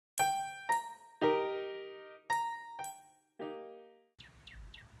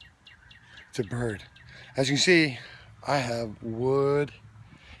It's a bird. As you can see, I have wood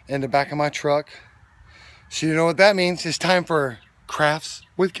in the back of my truck. So you know what that means. It's time for crafts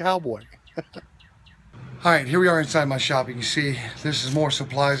with Cowboy. All right, here we are inside my shop. You can see this is more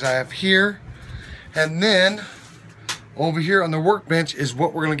supplies I have here. And then over here on the workbench is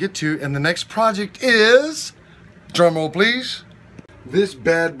what we're gonna get to. And the next project is, drum roll please, this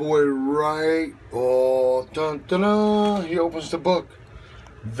bad boy right, oh, dun, dun, dun. He opens the book.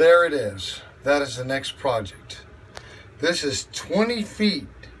 There it is. That is the next project. This is 20 feet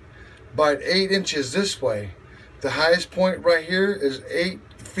by 8 inches this way. The highest point right here is 8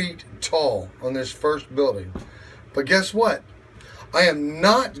 feet tall on this first building. But guess what? I am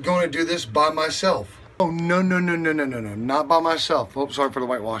not going to do this by myself. Oh, no, not by myself. Oh, sorry for the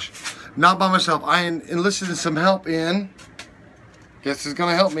whitewash. Not by myself. I enlisted some help in, guess who's going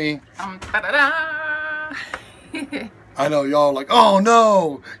to help me? I know y'all are like, oh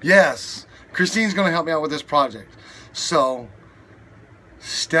no, yes. Christine's going to help me out with this project. So,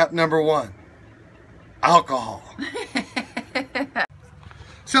 step number 1, alcohol.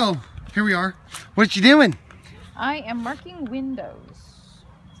 So, here we are. What you doing? I am marking windows.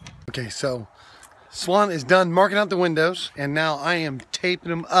 Okay, so Swan is done marking out the windows, and now I am taping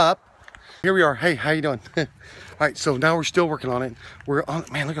them up. Here we are. Hey, how you doing? All right, so now we're still working on it. We're on,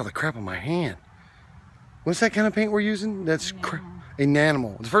 man, look at all the crap on my hand. What's that kind of paint we're using? That's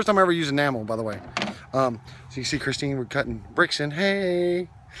enamel. It's the first time I ever used enamel, by the way. So you see Christine, we're cutting bricks in. Hey,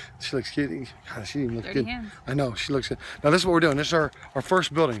 she looks cute. God, she even looks good. Hands. I know, she looks good. Now this is what we're doing. This is our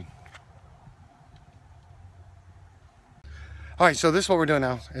first building. All right, so this is what we're doing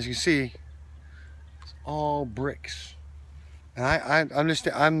now. As you see, it's all bricks. And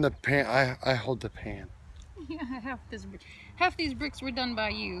I'm the pan. I hold the pan. Yeah, half these bricks were done by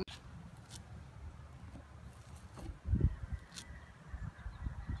you.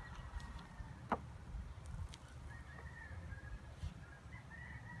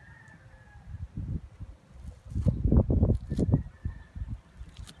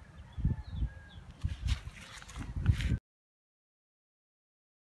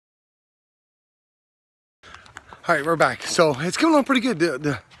 All right, we're back. So it's going on pretty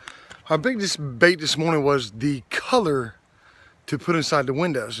good. Our biggest debate this morning was the color to put inside the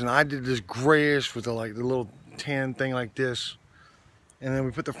windows, and I did this grayish with the little tan thing like this, and then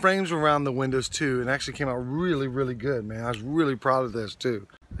we put the frames around the windows too, and it actually came out really good, man. I was really proud of this too.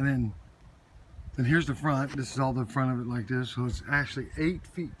 And then here's the front. This is all the front of it like this, so it's actually 8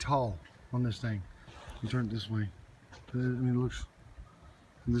 feet tall on this thing. You turn it this way. I mean,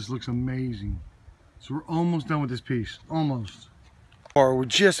 this looks amazing. So we're almost done with this piece, almost. Or we're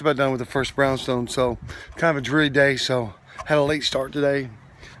just about done with the first brownstone, so kind of a dreary day, so had a late start today.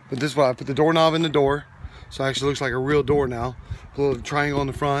 But this is why I put the doorknob in the door, so it actually looks like a real door now. A little triangle on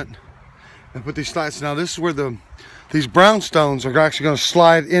the front. And put these slats. Now this is where these brownstones are actually gonna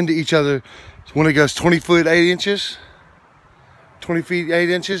slide into each other when it goes 20 feet 8 inches. 20 feet 8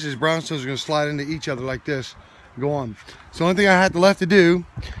 inches, these brownstones are gonna slide into each other like this. Go on. So the only thing I had left to do,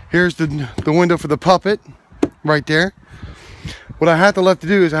 here's the window for the puppet right there. What I have to left to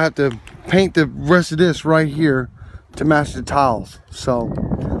do is I have to paint the rest of this right here to match the tiles. So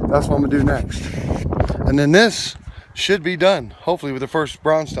that's what I'm gonna do next. And then this should be done, hopefully, with the first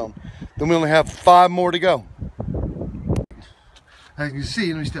brownstone. Then we only have 5 more to go. As you can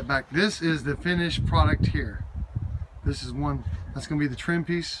see, let me step back. This is the finished product here. This is one, that's gonna be the trim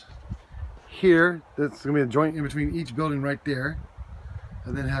piece. Here, that's going to be a joint in between each building right there.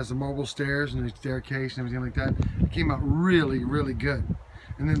 And then it has the marble stairs and the staircase and everything like that. It came out really good.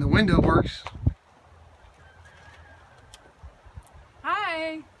 And then the window works.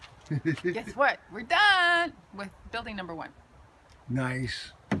 Hi! Guess what? We're done with building number 1.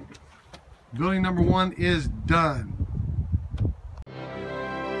 Nice. Building number 1 is done.